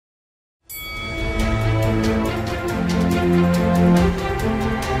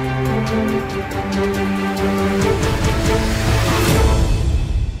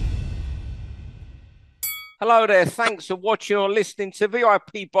Hello there. Thanks for watching or listening to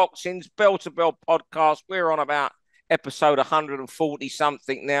VIP Boxing's Bell to Bell podcast. We're on about episode 140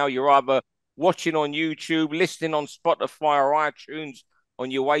 something now. You're either watching on YouTube, listening on Spotify or iTunes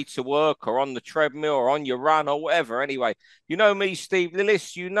on your way to work or on the treadmill or on your run or whatever. Anyway, you know me, Steve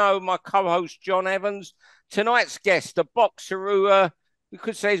Lillis. You know my co-host, John Evans. Tonight's guest, a boxer who we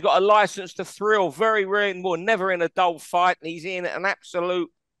could say he's got a license to thrill, very rare, well, never in a dull fight. And he's in an absolute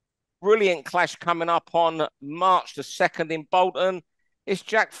brilliant clash coming up on March the 2nd in Bolton. It's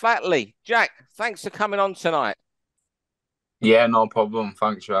Jack Flatley. Jack, thanks for coming on tonight. Yeah, no problem.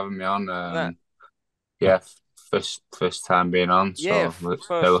 Thanks for having me on. Yeah, first time being on, Yeah, so they're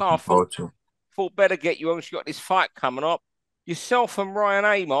first looking half, thought, forward to it. thought better get you on because you got this fight coming up. Yourself and Ryan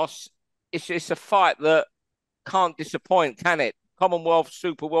Amos, it's a fight that can't disappoint, can it? Commonwealth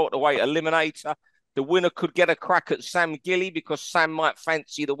Super-Welterweight eliminator. The winner could get a crack at Sam Gilly because Sam might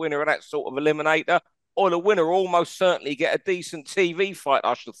fancy the winner of that sort of eliminator, or the winner almost certainly get a decent TV fight,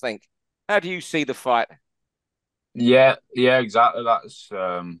 I should think. How do you see the fight? Yeah, exactly. But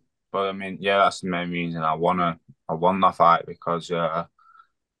I mean, yeah, that's the main reason I want that fight because I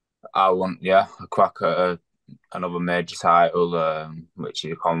want a crack at another major title, which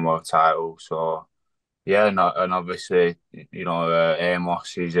is a Commonwealth title. So yeah, and obviously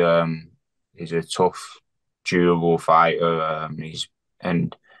Amos is a tough, durable fighter.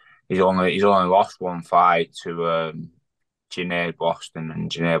 And he's only lost one fight to Janae Boston,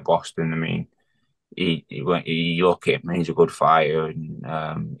 and Janae Boston. I mean, you look at him, he's a good fighter,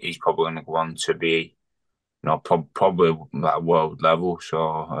 and he's probably going to go on to be, probably that world level. So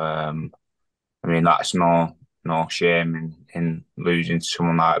I mean, that's no shame in losing to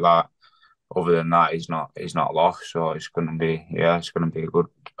someone like that. Other than that, he's not lost. So it's gonna be a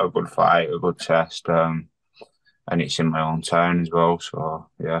good fight, a good test. And it's in my own town as well. So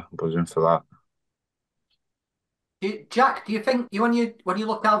yeah, buzzing for that. Jack, do you think when you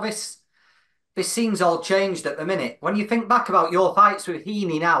look how this scene's all changed at the minute? When you think back about your fights with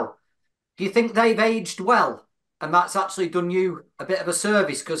Heaney now, do you think they've aged well, and that's actually done you a bit of a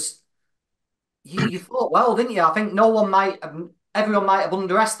service because you fought well, didn't you? I think everyone might have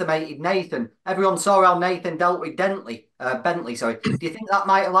underestimated Nathan. Everyone saw how Nathan dealt with Bentley. Sorry. Do you think that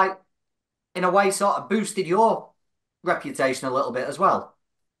might have in a way sort of boosted your reputation a little bit as well?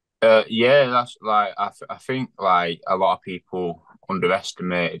 Yeah, that's I think like a lot of people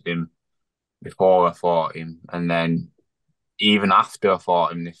underestimated him before I fought him, and then even after I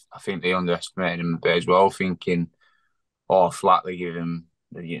fought him, I think they underestimated him a bit as well, thinking, "Oh, Flatley give him,"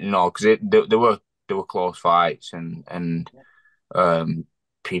 because they were close fights, and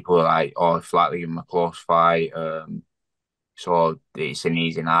people were like, "Oh, Flatley give him a close fight," so it's an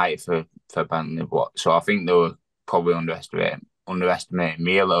easy night for Bentley. So I think they were probably underestimating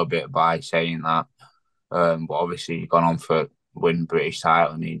me a little bit by saying that. But obviously, he gone on for win British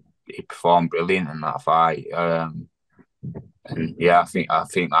title, and he performed brilliant in that fight. And yeah, I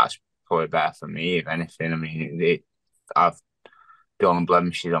think that's probably better for me, if anything. I mean, I've the only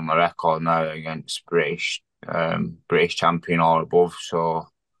blemishes on my record now against British champion or above. So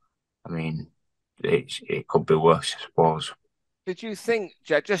I mean, it could be worse, I suppose. Did you think,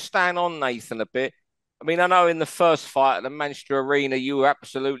 Jack, just stand on Nathan a bit? I mean, I know in the first fight at the Manchester Arena, you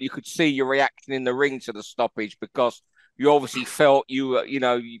could see your reaction in the ring to the stoppage because you obviously felt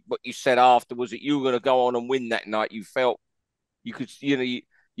what you said afterwards that you were going to go on and win that night. You felt you could,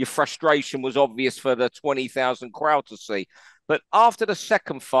 your frustration was obvious for the 20,000 crowd to see. But after the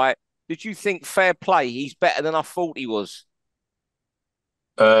second fight, did you think fair play? He's better than I thought he was.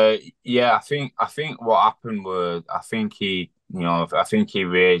 Yeah, I think what happened was I think he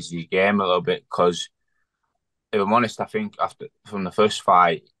raised his game a little bit because if I'm honest, I think after from the first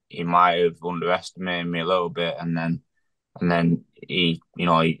fight he might have underestimated me a little bit, and then he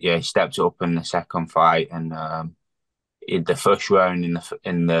stepped up in the second fight, and in the first round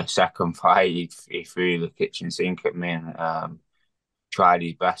in the second fight he threw the kitchen sink at me, and tried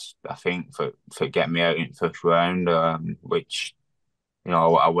his best, I think, for getting me out in the first round, which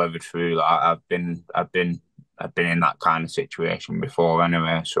I weathered through. Like, I've been in that kind of situation before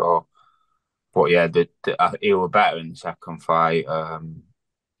anyway. So, but yeah, he was better in the second fight.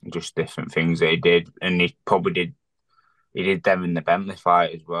 Just different things that he did, and he probably did. He did them in the Bentley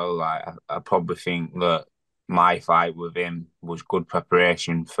fight as well. Like I probably think that my fight with him was good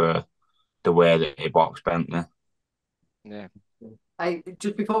preparation for the way that he boxed Bentley. Yeah. Hey,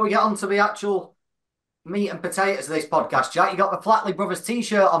 just before we get on to the actual meat and potatoes of this podcast, Jack, you got the Flatley Brothers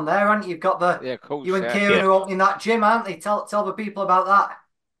T-shirt on there, haven't you? You've got Yeah, of course, you and yeah. Kieran Yeah, are opening that gym, aren't they? Tell the people about that.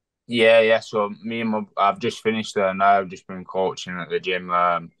 yeah. So I've just finished there now. I've just been coaching at the gym.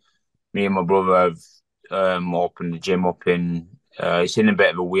 Me and my brother opened the gym up in. It's in a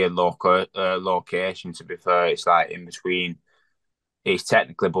bit of a weird location. To be fair, it's like in between. It's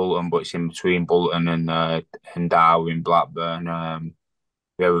technically Bolton, but it's in between Bolton and Darwin, Blackburn.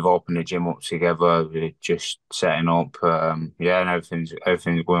 Yeah, we've opened the gym up together. We're just setting up. Yeah, and everything's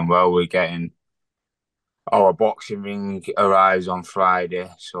going well. We're getting our boxing ring arrives on Friday,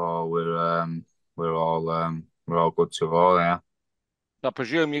 so we're all good to go. Yeah. I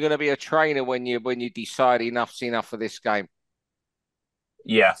presume you're going to be a trainer when you decide enough's enough for this game.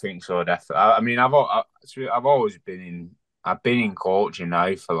 Yeah, I think so. Definitely. I mean, I've always I've been in coaching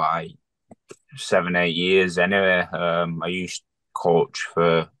now for like 7, 8 years. Anyway, I used to coach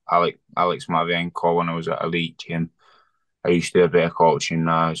for Alex Matvienko when I was at Elite Gym. I used to do a bit of coaching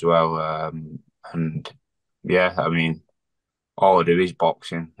now as well. And yeah, I mean, all I do is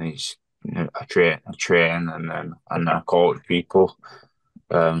boxing. I train, and I coach people.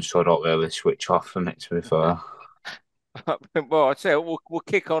 So I don't really switch off from it, to be fair. Well, I tell you, we'll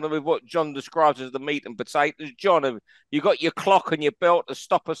kick on with what John describes as the meat and potatoes. John, have you got your clock and your belt to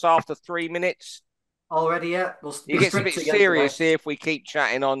stop us after 3 minutes? Already, yeah. It gets a bit serious here if we keep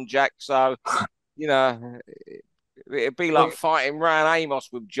chatting on, Jack. So, it'd be like fighting Ryan Amos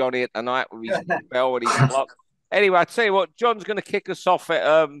with Johnny tonight with his bell and his clock. Anyway, I tell you what, John's going to kick us off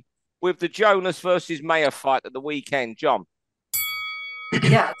with the Jonas versus Meyer fight at the weekend. John.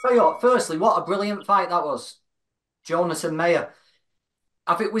 Yeah, I tell you what, firstly, what a brilliant fight that was. Jonas and Meyer.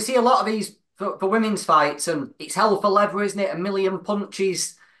 I think we see a lot of these for women's fights, and it's hell for leather, isn't it? A million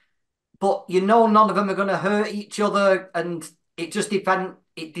punches, but none of them are going to hurt each other, and it just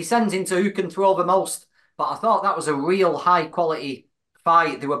descends into who can throw the most. But I thought that was a real high quality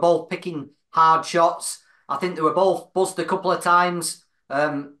fight. They were both picking hard shots. I think they were both buzzed a couple of times.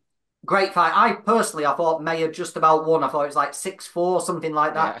 Great fight. I thought Meyer just about won. I thought it was like 6-4, something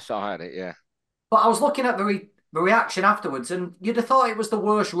like that. Yeah, so I had it, yeah. But I was looking at the reaction afterwards, and you'd have thought it was the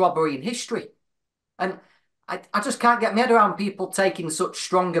worst robbery in history. And I just can't get my head around people taking such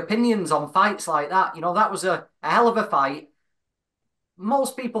strong opinions on fights like that. That was a hell of a fight.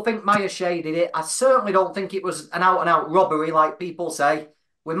 Most people think Meyer shaded it. I certainly don't think it was an out-and-out robbery like people say.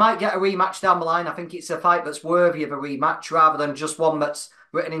 We might get a rematch down the line. I think it's a fight that's worthy of a rematch rather than just one that's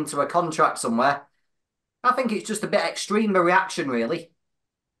written into a contract somewhere. I think it's just a bit extreme, the reaction, really.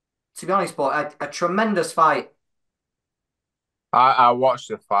 To be honest, but a tremendous fight. I watched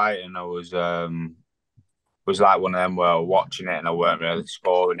the fight, and I was like one of them where I was watching it and I weren't really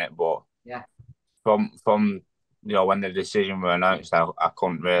scoring it, but yeah, from when the decision were announced, I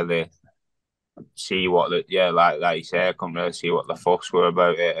couldn't really see what like you say, I couldn't really see what the fuss were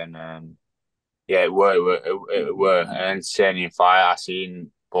about it, and yeah, it were an entertaining fight. I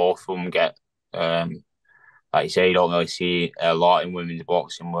seen both of them get like you say, you don't really see a lot in women's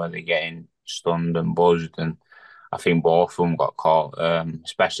boxing where they're getting stunned and buzzed, and I think both of them got caught,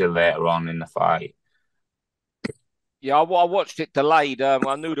 especially later on in the fight. Yeah, I watched it delayed.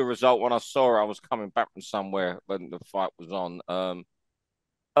 I knew the result when I saw it. I was coming back from somewhere when the fight was on.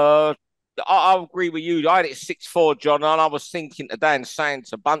 I agree with you. I had it 6-4, John, and I was thinking today and saying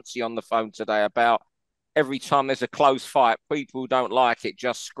to Buncey on the phone today about every time there's a close fight, people who don't like it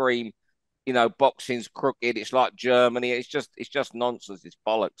just scream, boxing's crooked. It's like Germany. It's just nonsense. It's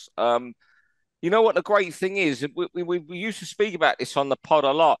bollocks. You know what the great thing is? We used to speak about this on the pod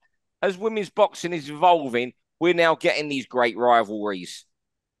a lot. As women's boxing is evolving, we're now getting these great rivalries.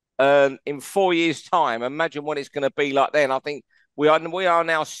 In 4 years' time, imagine what it's going to be like then. I think we are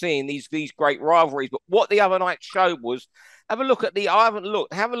now seeing these great rivalries. But what the other night showed was, have a look at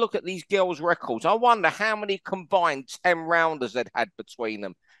these girls' records. I wonder how many combined 10-rounders they'd had between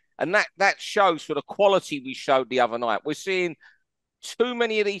them. And that shows for the quality we showed the other night. We're seeing too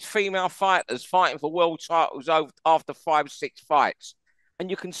many of these female fighters fighting for world titles after 5-6 fights.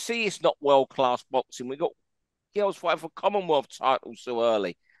 And you can see it's not world-class boxing. We've got girls fighting for Commonwealth titles so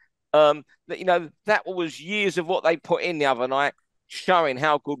early. That was years of what they put in the other night, showing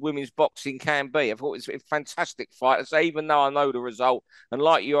how good women's boxing can be. I thought it was a fantastic fight. I say, even though I know the result, and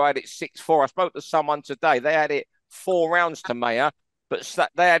like you had it 6-4, I spoke to someone today, they had it 4 rounds to Meyer, but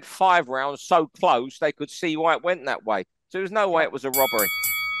they had 5 rounds so close they could see why it went that way. So there's no way it was a robbery.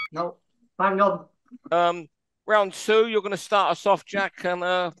 No, hang on. Round 2, you're going to start us off, Jack, and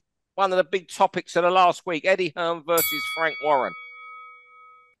one of the big topics of the last week, Eddie Hearn versus Frank Warren.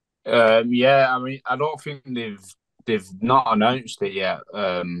 Yeah, I mean, I don't think they've not announced it yet,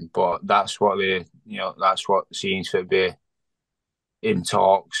 but that's what that's what seems to be in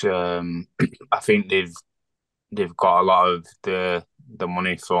talks. I think they've got a lot of the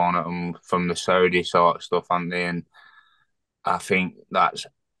money thrown at them from the Saudi sort of stuff, haven't they? And I think that's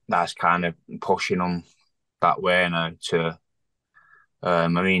kind of pushing them that way now to. I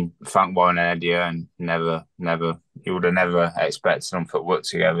mean, Frank Warren and Eddie Hearn you would have never expected them to work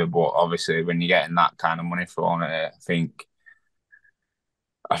together. But obviously, when you're getting that kind of money thrown at it,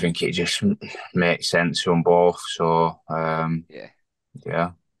 I think it just makes sense from both. So,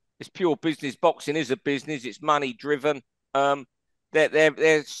 yeah. It's pure business. Boxing is a business. It's money driven.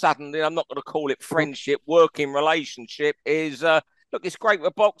 They're suddenly, I'm not going to call it friendship, working relationship is, look, it's great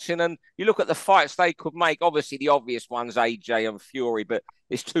with boxing. And you look at the fights they could make. Obviously, the obvious ones, AJ and Fury, but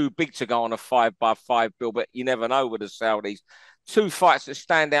it's too big to go on a 5x5 bill. But you never know with the Saudis. Two fights that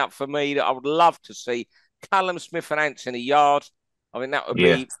stand out for me that I would love to see: Callum Smith and Anthony Yard. I mean, that would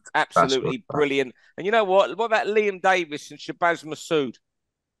be absolutely brilliant. And you know what? What about Liam Davis and Shabazz Massoud?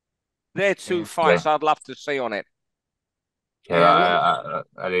 They're two fights I'd love to see on it. Yeah,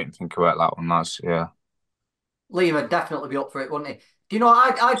 I didn't think about that one. Liam would definitely be up for it, wouldn't he? Do you know,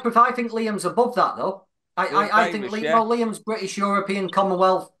 I think Liam's above that, though. I think Liam's British, European,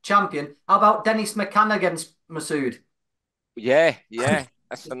 Commonwealth champion. How about Dennis McCann against Massoud? Yeah.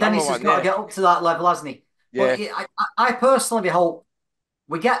 That's Dennis has got to get up to that level, hasn't he? Yeah. But I personally hope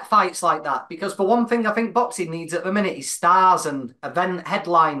we get fights like that, because for one thing, I think boxing needs at the minute is stars and event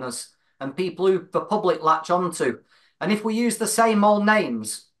headliners and people who the public latch onto. And if we use the same old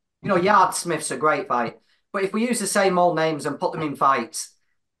names, you know, Yard Smith's a great fight, but if we use the same old names and put them in fights,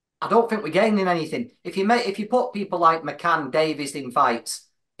 I don't think we're gaining anything. If you put people like McCann, Davis in fights,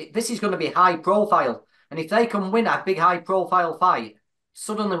 this is going to be high profile. And if they can win a big high profile fight,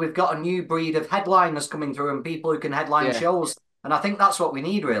 suddenly we've got a new breed of headliners coming through and people who can headline shows. And I think that's what we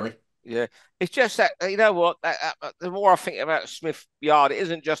need, really. Yeah. It's just that, you know what, the more I think about Smith Yard, it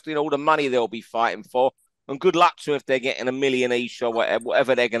isn't just all the money they'll be fighting for. And good luck to them if they're getting $1 million each or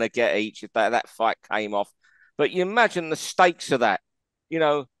whatever they're going to get each if that fight came off. But you imagine the stakes of that. You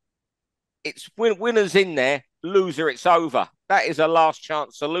know, it's winners in there, loser, it's over. That is a last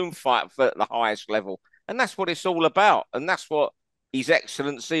chance saloon fight for the highest level. And that's what it's all about. And that's what His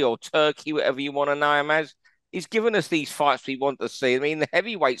Excellency or Turkey, whatever you want to know him as, he's given us these fights we want to see. I mean, the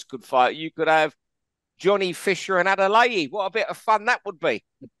heavyweights could fight. You could have Johnny Fisher and Adelaide. What a bit of fun that would be.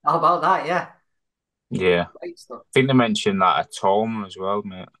 How about that? Yeah. Yeah. I think they mentioned that at home as well,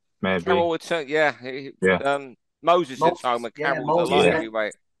 mate. Maybe. Carroll Moses at home and Carroll's a light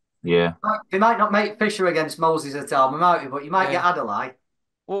heavyweight. Yeah. They might not make Fisher against Moses at home, but you might get Adelaide.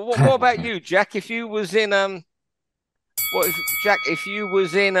 Well, what about you, Jack? If you was in if you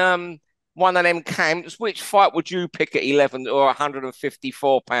was in one of them camps, which fight would you pick at 11 or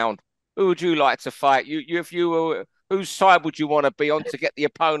 154 pound? Who would you like to fight? If you were, whose side would you want to be on to get the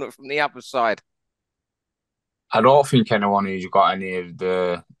opponent from the other side? I don't think anyone who's got any of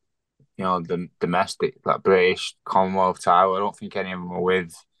the, the domestic, like British Commonwealth title, I don't think any of them are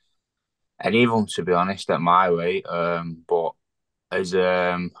with any of them, to be honest, at my weight. But as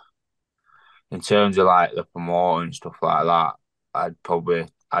in terms of like the promoter and stuff like that,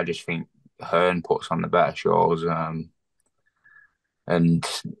 I just think Hearn puts on the better shows. And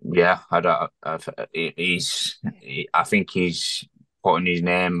yeah, I think he's putting his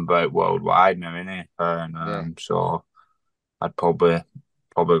name about worldwide now, isn't he? So I'd probably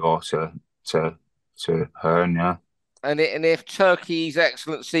go to Hearn, yeah. And if Turkey's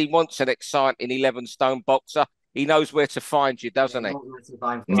Excellency wants an exciting 11-stone boxer, he knows where to find you, doesn't he?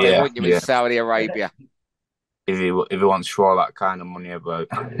 They want you in Saudi Arabia. If he wants to throw that kind of money about,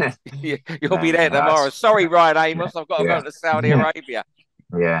 you'll be there tomorrow. Sorry, Ryan Amos, I've got to go to Saudi Arabia.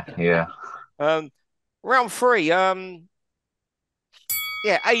 Yeah. Round 3.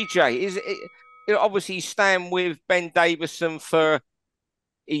 AJ is it, obviously he's staying with Ben Davison for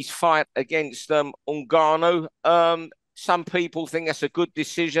his fight against Ngannou. Some people think that's a good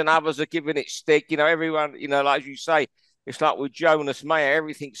decision. Others are giving it stick. Everyone, like you say, it's like with Jonas, Meyer,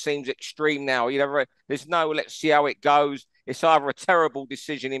 everything seems extreme now. There's no, let's see how it goes. It's either a terrible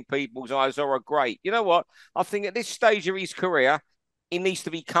decision in people's eyes or a great. You know what? I think at this stage of his career, he needs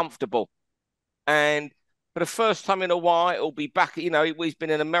to be comfortable. And for the first time in a while, it'll be back. He's been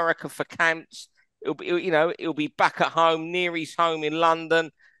in America for camps. He'll be back at home, near his home in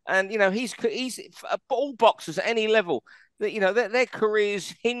London. And, he's all boxers at any level. Their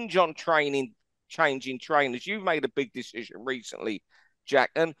careers hinge on changing trainers. You've made a big decision recently, Jack.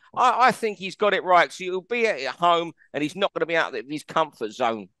 And I think he's got it right. So he'll be at home and he's not going to be out of his comfort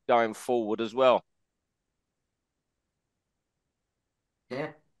zone going forward as well. Yeah.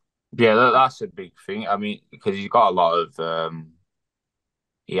 Yeah, that's a big thing. I mean, because he's got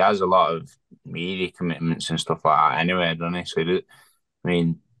he has a lot of media commitments and stuff like that anyway, doesn't he? So,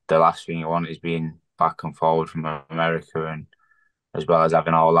 the last thing you want is being back and forward from America and as well as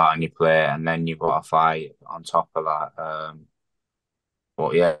having all that on your plate, and then you've got a fight on top of that.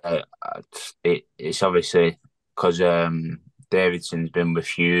 But yeah, it's obviously because Davidson's been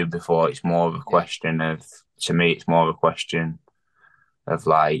with you before. It's more of a question of, to me, it's more of a question of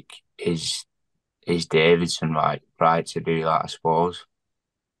like, is Davidson right to do that? I suppose.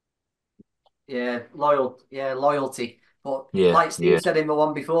 Yeah, loyalty. But Yeah, like Steve said in the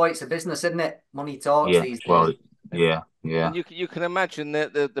one before, it's a business, isn't it? Money talks yeah. these days. Well, yeah. And you can imagine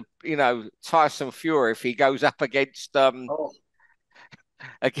that the Tyson Fury, if he goes up against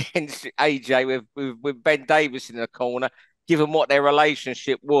against AJ with Ben Davison in the corner, given what their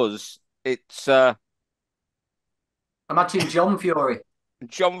relationship was, it's Imagine John Fury.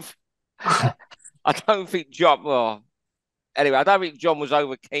 John. I don't think John. Well, anyway, I don't think John was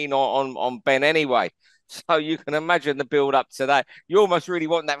over keen on Ben anyway. So you can imagine the build up to that. You almost really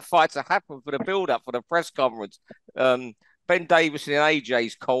want that fight to happen for the build up for the press conference. Ben Davison in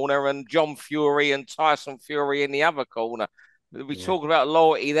AJ's corner and John Fury and Tyson Fury in the other corner. We talking about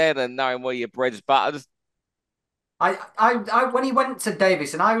loyalty then and knowing where your bread's buttered. When he went to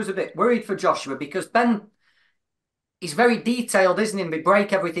Davison, I was a bit worried for Joshua because Ben, he's very detailed, isn't he? We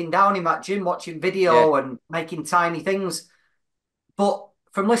break everything down in that gym, watching video and making tiny things. But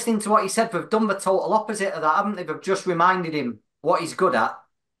from listening to what he said, we've done the total opposite of that, haven't they? We've just reminded him what he's good at.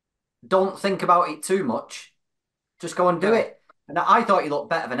 Don't think about it too much. Just go and do it. And I thought he looked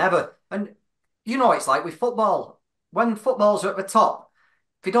better than ever. And you know, it's like with football. When football's at the top,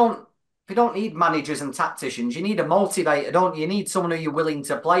 if you don't need managers and tacticians, you need a motivator, don't you? You need someone who you're willing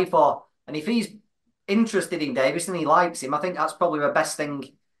to play for. And if he's interested in Davis and he likes him, I think that's probably the best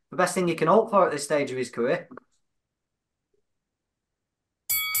thing you can hope for at this stage of his career.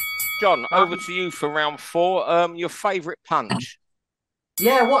 John, over to you for round 4. Your favourite punch?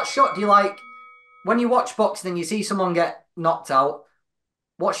 Yeah, what shot do you like? When you watch boxing and you see someone get knocked out,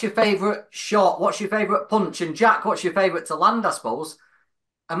 what's your favourite shot? What's your favourite punch? And Jack, what's your favourite to land, I suppose?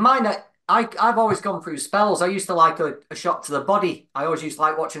 And mine, I've always gone through spells. I used to like a shot to the body. I always used to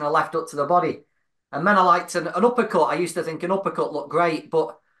like watching a left hook to the body. And then I liked an uppercut. I used to think an uppercut looked great.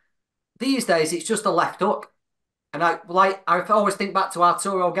 But these days, it's just a left hook. And I always think back to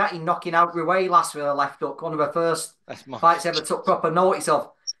Arturo Gatti knocking out Ruey last with a left hook, one of the first fights ever took proper notice of.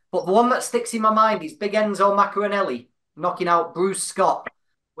 But the one that sticks in my mind is Big Enzo Maccarinelli knocking out Bruce Scott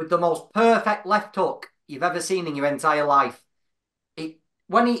with the most perfect left hook you've ever seen in your entire life.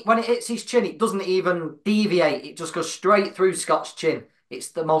 When it hits his chin, it doesn't even deviate. It just goes straight through Scott's chin. It's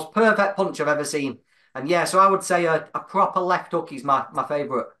the most perfect punch I've ever seen. And yeah, so I would say a proper left hook is my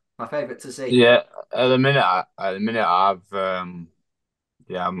favourite. My favourite to see. Yeah, at the minute,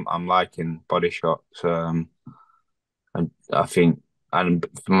 I'm liking body shots. And I think, and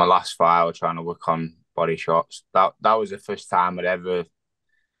for my last fight, I was trying to work on body shots. That was the first time I'd ever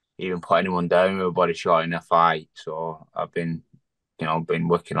even put anyone down with a body shot in a fight. So I've been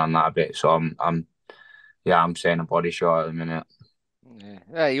working on that a bit. So I'm saying a body shot at the minute.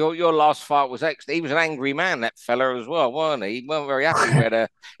 Yeah, your last fight was excellent. He was an angry man, that fella as well, weren't he? He weren't very happy when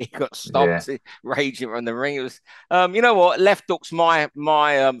he got stopped, raging from the ring. It was, you know what? Left hook's my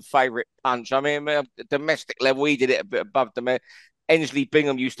favourite punch. I mean, domestic level, he did it a bit above the. Ensley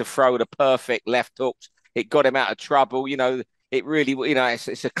Bingham used to throw the perfect left hooks. It got him out of trouble. You know, it really,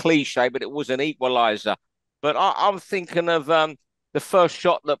 it's a cliche, but it was an equaliser. But I'm thinking of the first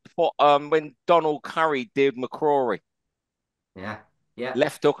shot that put when Donald Curry did McCrory. Yeah.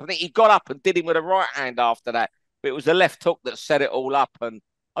 Left hook. I think he got up and did him with a right hand after that. But it was the left hook that set it all up. And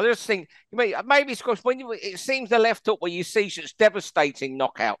I just think maybe it's because it seems the left hook where you see such devastating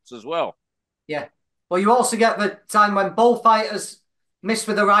knockouts as well. Yeah. Well, you also get the time when both fighters miss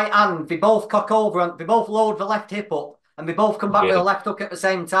with the right hand. They both cock over and they both load the left hip up and they both come back with a left hook at the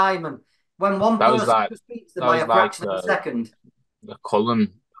same time. And when one person just beats them by a fraction of a second. The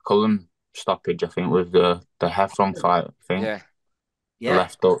Cullen stoppage, I think, with the Heffron fight, I think. Yeah. The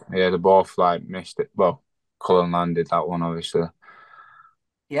left hook. Yeah, they both missed it. Well, Cullen landed that one, obviously.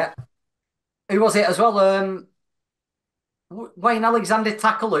 Yeah. Who was it as well? Wayne Alexander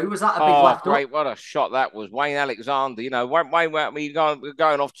tackle. Who was that? A big left great! hook? What a shot that was, Wayne Alexander. You know, Wayne. We're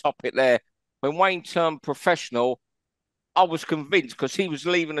going off topic there. When Wayne turned professional, I was convinced because he was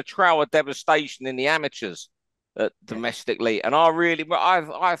leaving a trail of devastation in the amateurs domestically, and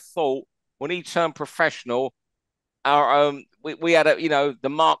I thought when he turned professional, we had the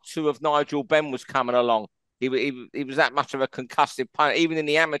Mark II of Nigel Benn was coming along. He was that much of a concussive punch. Even in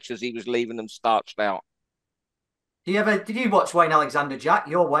the amateurs, he was leaving them starched out. Did you watch Wayne Alexander, Jack?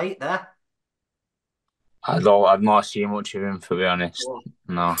 Your weight there? I've not seen much of him, to be honest. Oh.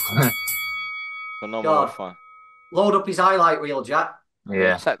 No. Phenomenal fun. load up his highlight reel, Jack.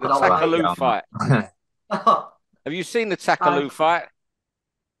 Yeah, The I'll like Takaloo fight. it. Have you seen the Takaloo fight?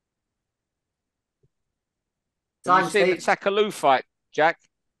 Have you Time, seen the Steve. Takaloo fight, Jack?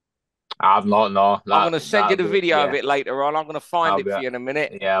 I've not. No, I'm going to send you the video yeah. of it later on. I'm going to find I'll it be, for you in a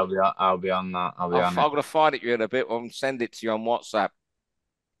minute. yeah, I'll be on that. I'll be on I'm it. going to find it you in a bit. I'll send it to you on WhatsApp.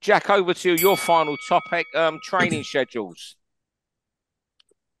 Jack, over to your final topic, training schedules.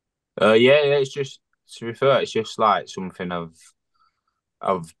 Yeah. It's just, to be fair, it's just like something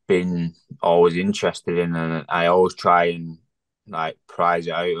I've been always interested in, and I always try and like prize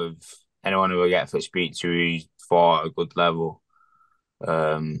it out of anyone who I get to speak to who's fought at a good level,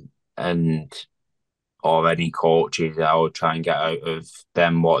 and or any coaches. I would try and get out of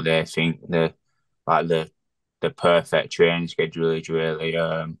them what they think like the perfect training schedule is really.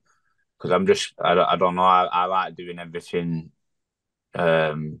 Because I don't know. I like doing everything.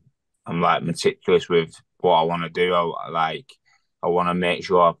 I'm like meticulous with what I want to do. I want to make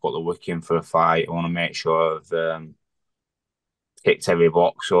sure I've got the work in for a fight. I want to make sure I've ticked every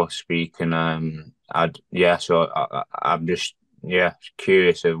box, so to speak. And I'm just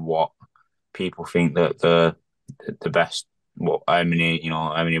curious of what people think that the best, how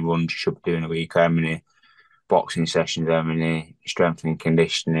many runs you should be doing a week, how many boxing sessions, how many strength and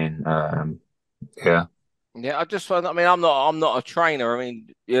conditioning. Yeah. Yeah, I mean, I'm not a trainer. I mean,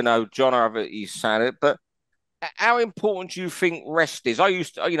 John Ryder, he's saying it, but how important do you think rest is? I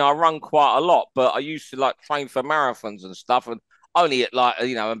used to, I run quite a lot, but I used to like train for marathons and stuff, and only at like,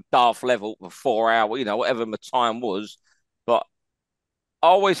 a daft level for 4 hours, whatever my time was. But I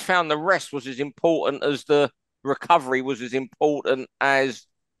always found the rest was as important as the recovery was as important as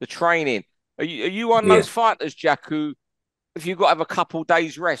the training. Are you one of Yeah. those fighters, Jack, who if you've got to have a couple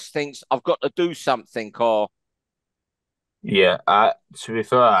days rest, thinks I've got to do something, or Yeah, to be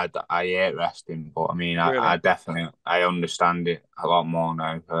fair, I hate resting, but I mean, really? I definitely I understand it a lot more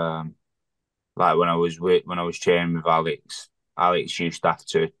now. Like when I was training with Alex, Alex used to have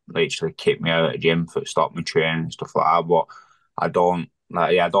to literally kick me out of the gym for stop my training and stuff like that. But I don't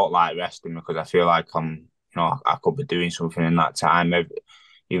like resting because I feel like I could be doing something in that time. If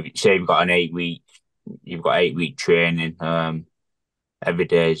you say you've got 8 week training. Every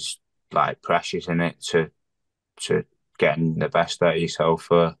day's like precious in it to getting the best out of yourself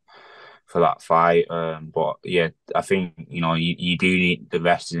for that fight. But yeah, I think you do need the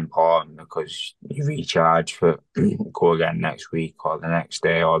rest is important because you recharge for go again next week or the next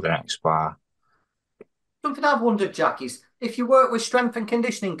day or the next spar. Something I've wondered, Jack, is if you work with strength and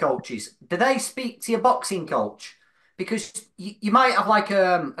conditioning coaches, do they speak to your boxing coach? Because you might have like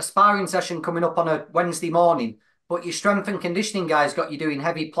a sparring session coming up on a Wednesday morning, but your strength and conditioning guy's got you doing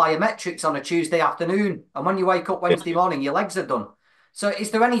heavy plyometrics on a Tuesday afternoon. And when you wake up Wednesday morning, your legs are done. So is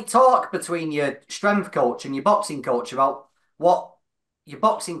there any talk between your strength coach and your boxing coach about what your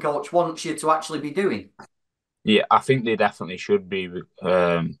boxing coach wants you to actually be doing? Yeah, I think they definitely should be.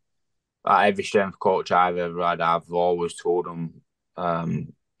 Like every strength coach I've ever had, I've always told them,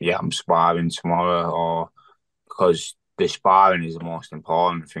 yeah, I'm sparring tomorrow, or because the sparring is the most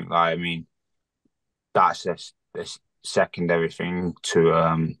important thing. Like, I mean, that's this secondary thing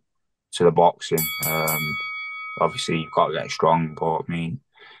to the boxing. Obviously you've got to get strong, but I mean,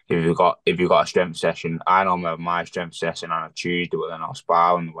 if you've got a strength session, I normally have my strength session on a Tuesday, but then I'll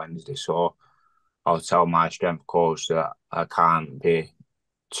spar on the Wednesday. So I'll tell my strength coach that I can't be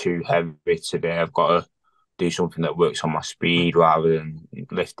too heavy today. I've got to do something that works on my speed rather than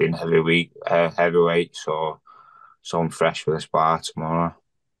lifting heavyweight. So I'm fresh for the spar tomorrow.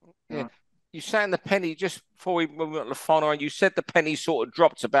 Yeah. You saying the penny just before we move on to the final round, you said the penny sort of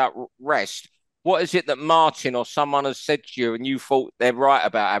dropped about rest. What is it that Martin or someone has said to you and you thought they're right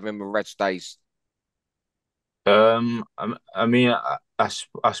about having the rest days? I mean, I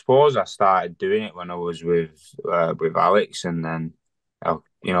suppose I started doing it when I was with Alex, and then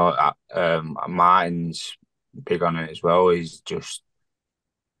Martin's big on it as well. He's just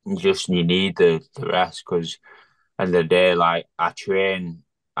you need the rest because end of the day, like I train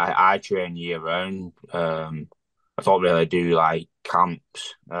year round. I don't really do like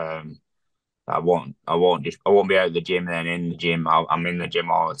camps. I won't be out of the gym and then in the gym. I'm in the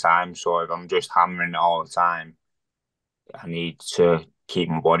gym all the time. So if I'm just hammering it all the time, I need to keep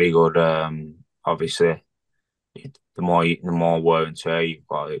my body good. Obviously, the more wear and tear you've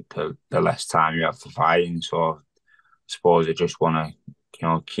got, the less time you have for fighting. So I suppose I just want to,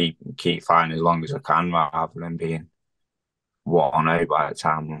 keep fighting as long as I can rather than being worn out by the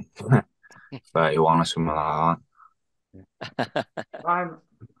time I'm 31 or something like Ryan,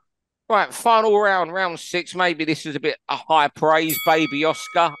 Right, final round, round 6. Maybe this is a bit of high praise, baby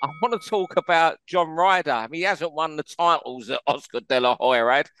Oscar. I want to talk about John Ryder. I mean, he hasn't won the titles that Oscar De La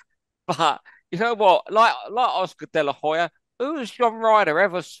Hoya had, but you know what? Like Oscar De La Hoya, who has John Ryder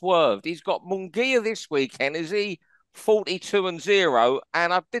ever swerved? He's got Munguia this weekend. Is he 42-0?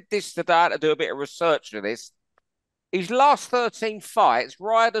 And I did this today to do a bit of research for this. His last 13 fights,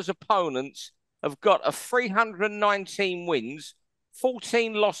 Ryder's opponents have got a 319 wins,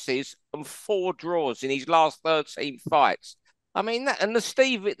 14 losses, and 4 draws in his last 13 fights. I mean, that, and the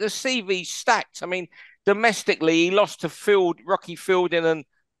CV stacked. I mean, domestically, he lost to Rocky Fielding and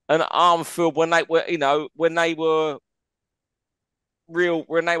Armfield when they were,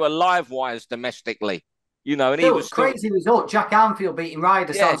 when they were live wires domestically. And still, he was crazy result. Jack Armfield beating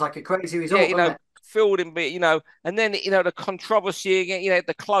Ryder sounds like a crazy result. Yeah, Fielding bit, and then the controversy again,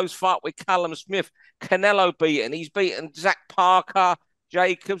 the close fight with Callum Smith, Canelo beaten. He's beaten Zach Parker,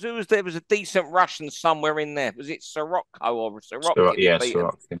 Jacobs. There was a decent Russian somewhere in there. Was it Sirocco or Sirocco? Yeah,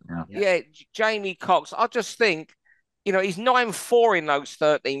 Sirocco. Yeah, Jamie Cox. I just think, he's 9-4 in those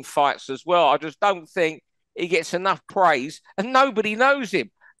 13 fights as well. I just don't think he gets enough praise, and nobody knows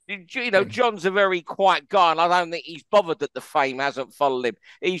him. John's a very quiet guy, and I don't think he's bothered that the fame hasn't followed him.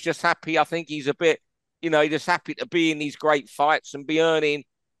 He's just happy. I think he's a bit, he's just happy to be in these great fights and be earning,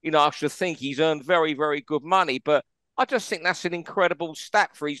 I should think he's earned very, very good money. But I just think that's an incredible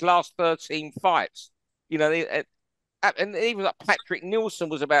stat for his last 13 fights. And even like Patrick Nielsen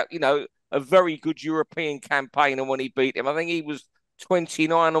was about, a very good European campaigner when he beat him. I think he was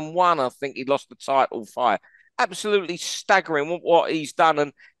 29-1. I think he lost the title fight. Absolutely staggering what he's done,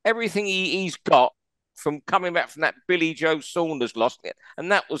 and everything he's got from coming back from that Billy Joe Saunders loss,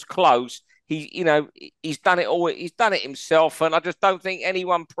 and that was close. He's done it all. He's done it himself, and I just don't think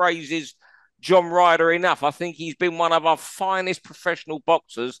anyone praises John Ryder enough. I think he's been one of our finest professional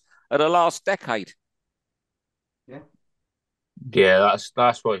boxers of the last decade. Yeah,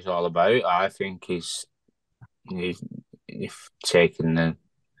 that's what it's all about. I think he's taking the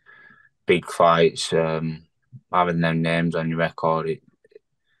big fights, having them names on your record.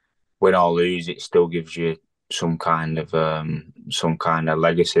 Win or lose, it still gives you some kind of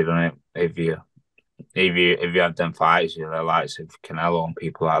legacy, doesn't it? If you have them fights, the likes of Canelo and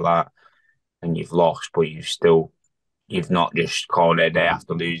people like that, and you've lost, but you've not just called it a day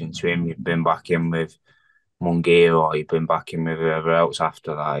after losing to him. You've been back in with Munguia, or you've been back in with whoever else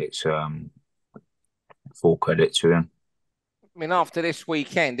after that. It's full credit to him. I mean, after this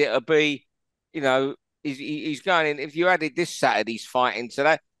weekend, it'll be, he's going in. If you added this Saturday's fight into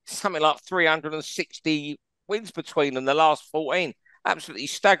that, something like 360 wins between them, the last 14. Absolutely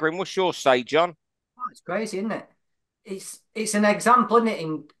staggering. What's your say, John? Oh, it's crazy, isn't it? It's an example, isn't it,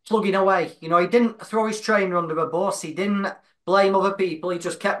 in plugging away. He didn't throw his trainer under a bus. He didn't blame other people. He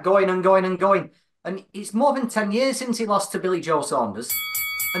just kept going and going and going. And it's more than 10 years since he lost to Billy Joe Saunders.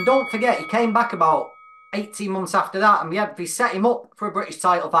 And don't forget, he came back about 18 months after that, and we set him up for a British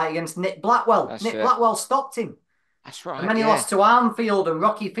title fight against Nick Blackwell. Blackwell stopped him. That's right. And then he lost to Armfield and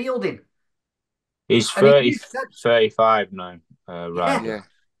Rocky Fielding. He's 35 now, right?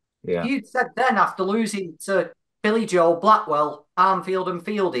 Yeah. You'd said then, after losing to Billy Joe, Blackwell, Armfield and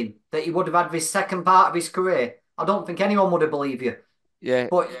Fielding, that he would have had this second part of his career. I don't think anyone would have believed you. Yeah.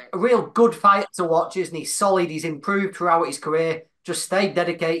 But a real good fight to watch, isn't he? Solid. He's improved throughout his career. Just stayed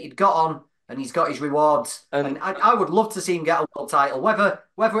dedicated, got on, and he's got his rewards. And I would love to see him get a world title. Whether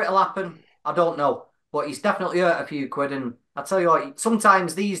it'll happen, I don't know. But he's definitely earned a few quid. And I tell you what,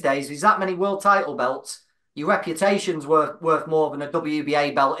 sometimes these days, there's that many world title belts, your reputation's worth more than a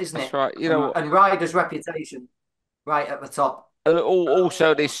WBA belt, isn't it? That's right. And Ryder's reputation right at the top. And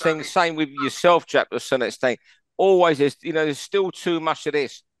also this thing, same with yourself, Jack, to some extent. Always, there's still too much of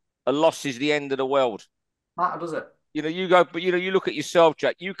this. A loss is the end of the world. Matter, does it? You go, but you look at yourself,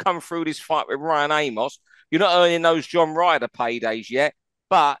 Jack. You come through this fight with Ryan Amos. You're not earning those John Ryder paydays yet,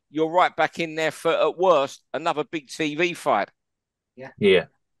 but you're right back in there for, at worst, another big TV fight. Yeah,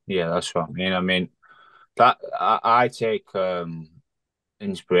 that's what I mean. I mean, that I take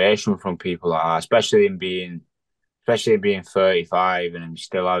inspiration from people like that, especially in being 35 and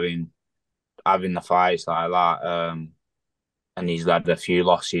still having the fights like that. And he's had a few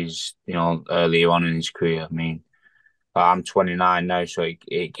losses, earlier on in his career. I mean, I'm 29 now, so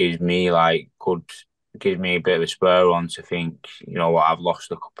it gives me a bit of a spur on to think, what, I've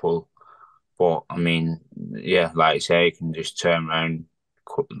lost a couple, but I mean, yeah, like you say, it can just turn around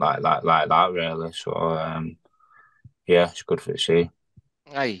like that, really. So yeah, it's good for to see.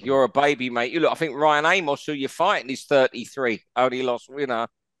 Hey, you're a baby, mate. I think Ryan Amos, who you're fighting, is 33. Only lost,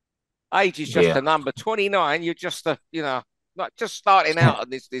 age is just a number. 29, you're just like just starting out on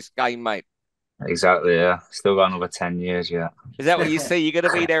this game, mate. Exactly, yeah. Still got another 10 years yet. Is that what you see? You're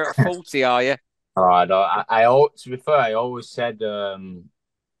going to be there at 40, are you? Oh, to be fair, I always said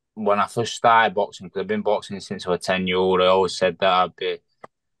when I first started boxing, because I've been boxing since I was 10-year-old, I always said that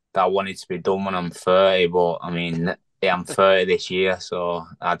I wanted to be done when I'm 30, but I mean, yeah, I'm 30 this year, so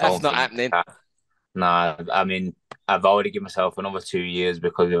I don't That's not think happening. Nah, I mean, I've already given myself another 2 years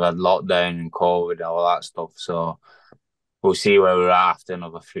because we've had lockdown and COVID and all that stuff. So we'll see where we're at after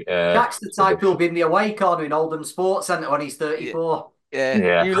another. Jack's the type who'll be in the away corner in Oldham Sports Centre when he's 34.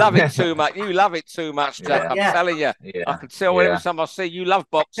 Yeah. You love it too much. You love it too much, Jack. I'm telling you. Yeah. I can tell every time I see you love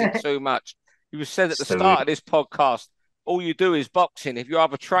boxing too much. You said at the start of this podcast, all you do is boxing. If you're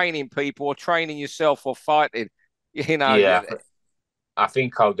either training people or training yourself or fighting, you know. Yeah, I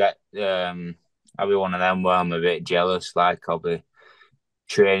think I'll get. I'll be one of them where I'm a bit jealous. Like I'll be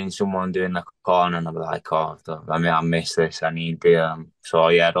training someone doing the corner, and I'll be like, "Oh, I mean, I miss this. I need the." So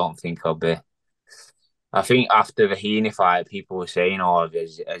yeah, I don't think I'll be. I think after the Heaney fight, people were saying, "Oh,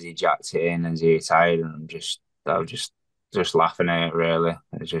 has he jacked it in? Has he retired?" And I was just laughing at it. Really,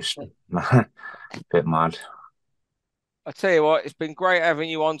 it's just a bit mad. I tell you what, it's been great having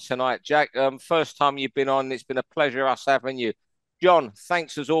you on tonight, Jack. First time you've been on, it's been a pleasure us having you. John,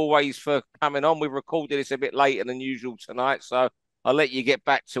 thanks as always for coming on. We've recorded this a bit later than usual tonight, so I'll let you get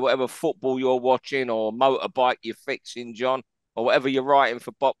back to whatever football you're watching or motorbike you're fixing, John, or whatever you're writing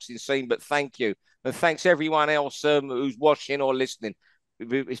for boxing scene. But thank you. And thanks everyone else who's watching or listening.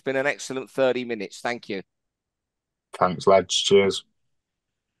 It's been an excellent 30 minutes. Thank you. Thanks, lads. Cheers.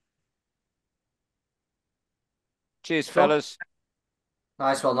 Cheers, fellas.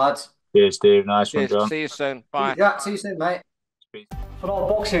 Nice one, lads. Cheers, Steve. Nice one, John. See you soon. Bye. Yeah, see you soon, mate. For all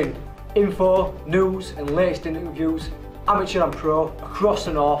boxing info, news and latest interviews, amateur and pro, across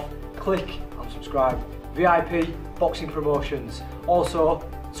the north, click and subscribe. VIP Boxing Promotions. Also,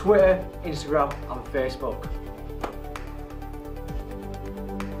 Twitter, Instagram and Facebook.